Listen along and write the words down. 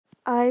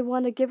I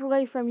won a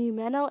giveaway from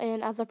Yumeno,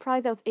 and as a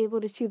prize, I was able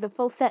to choose a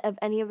full set of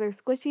any of their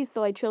squishies,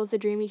 so I chose the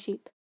Dreamy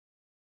Sheep.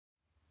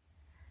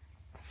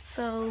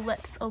 So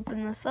let's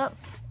open this up.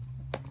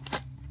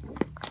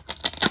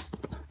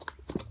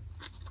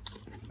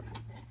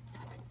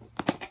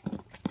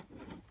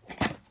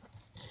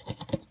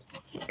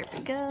 Here we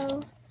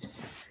go.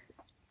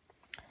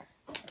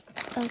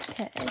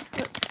 Okay,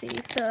 let's see.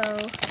 So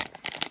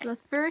the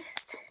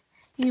first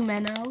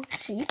Yumeno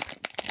sheep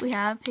we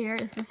have here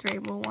is this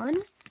rainbow one.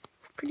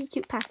 It's pretty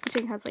cute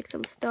packaging, has like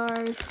some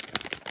stars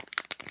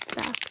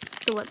back.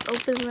 So let's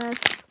open this.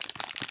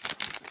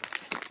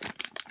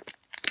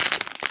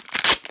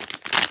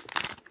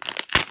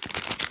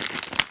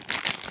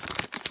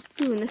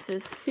 Ooh, and this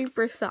is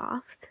super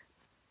soft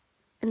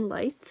and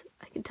light.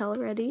 I can tell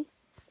already.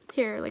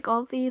 Here, like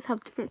all of these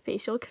have different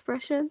facial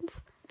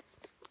expressions.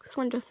 This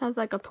one just has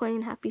like a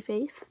plain happy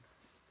face.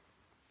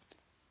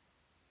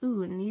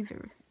 Ooh, and these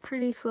are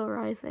pretty slow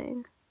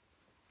rising.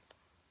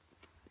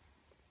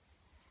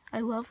 I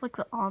love like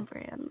the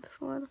ombre on this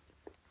one.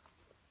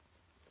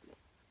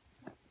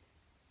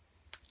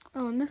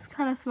 Oh, and this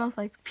kind of smells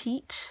like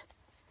peach,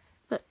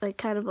 but like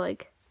kind of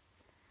like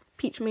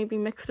peach maybe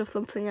mixed with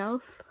something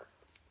else.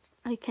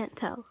 I can't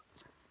tell.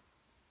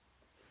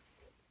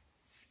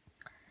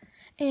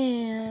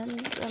 And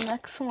the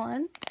next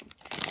one,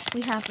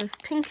 we have this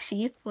pink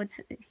sheep,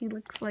 which he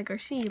looks like, or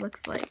she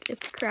looks like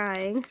it's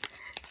crying.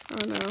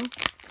 Oh no.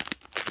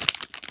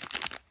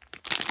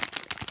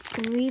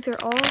 And these are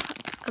all,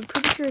 I'm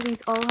pretty sure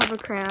these all have a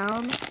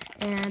crown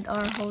and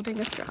are holding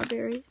a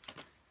strawberry.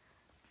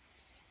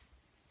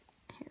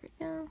 Here we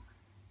go.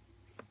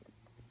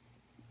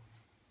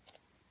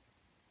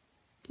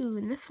 Ooh,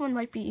 and this one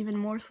might be even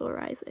more slow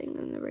rising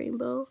than the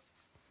rainbow.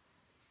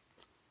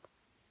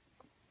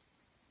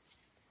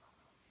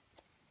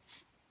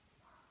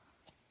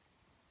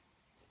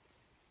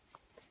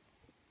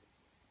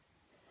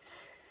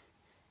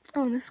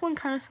 Oh, and this one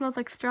kind of smells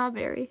like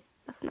strawberry.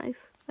 That's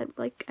nice. I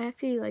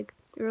actually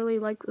really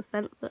like the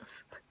scent of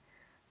this.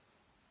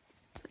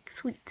 It's like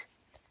sweet.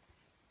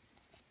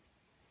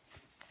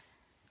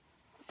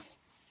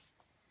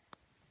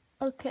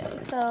 Okay,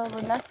 so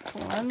the next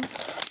one,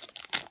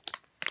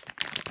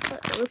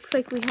 it looks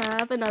like we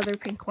have another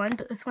pink one,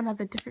 but this one has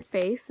a different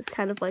face. It's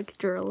kind of like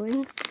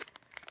drooling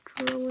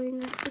for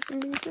some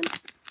reason.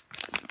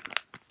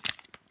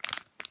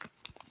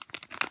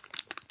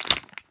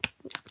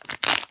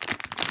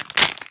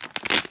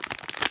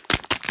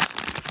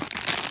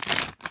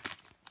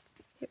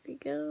 Here we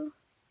go.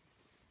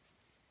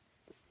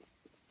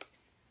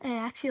 I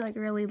actually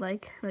really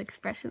like the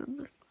expression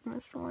of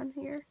this one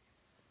here.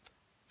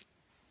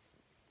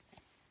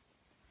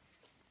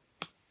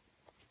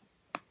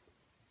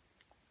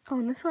 Oh,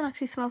 and this one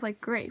actually smells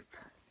like grape.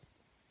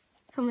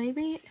 So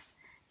maybe,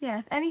 yeah,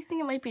 if anything,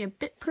 it might be a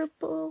bit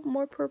purple,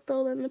 more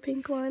purple than the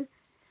pink one.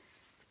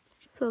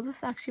 So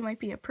this actually might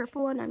be a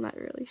purple one, I'm not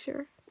really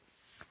sure.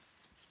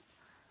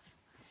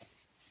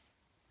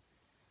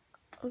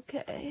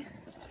 Okay.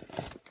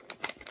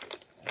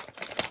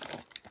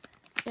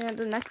 And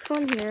the next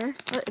one here,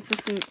 is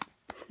this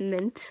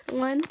mint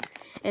one,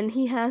 and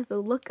he has the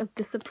look of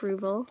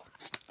disapproval.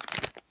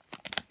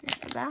 There's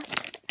the back.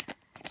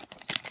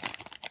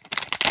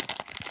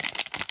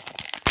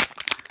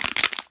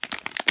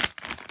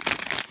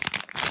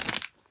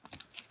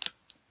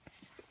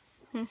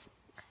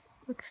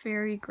 Looks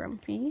very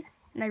grumpy,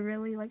 and I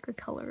really like the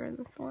color in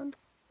this one.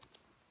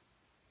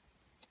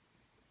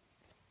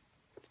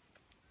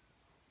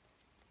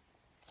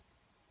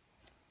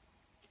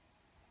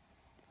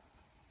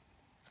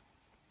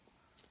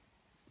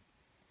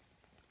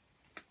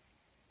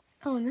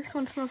 Oh, and this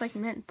one smells like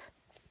mint.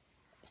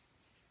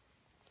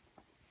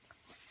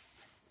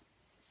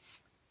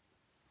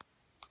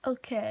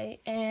 Okay,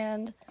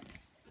 and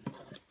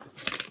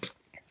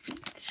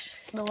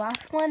the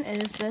last one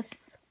is this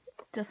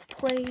just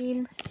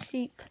plain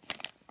sheep,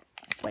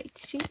 white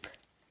sheep.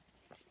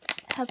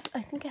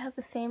 I think it has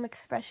the same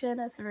expression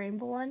as the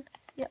rainbow one.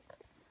 Yep.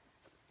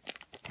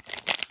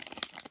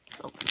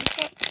 Let's open this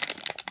up.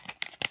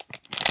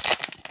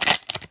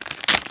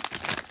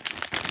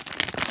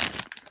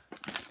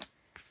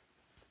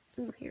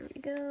 Ooh, here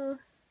we go.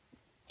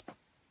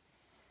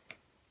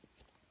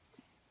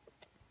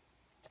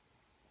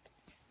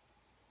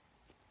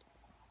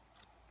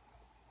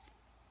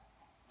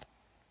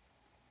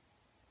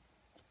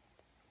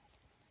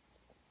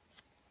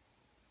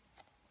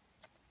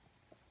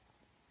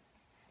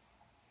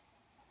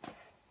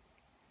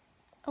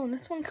 Oh, and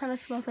this one kind of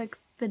smells like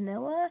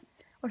vanilla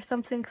or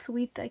something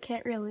sweet. I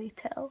can't really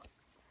tell.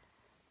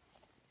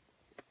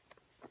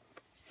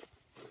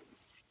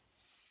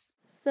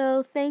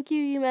 So thank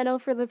you,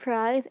 Yumeno, for the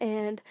prize,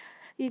 and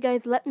you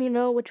guys let me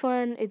know which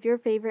one is your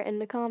favorite in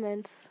the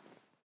comments.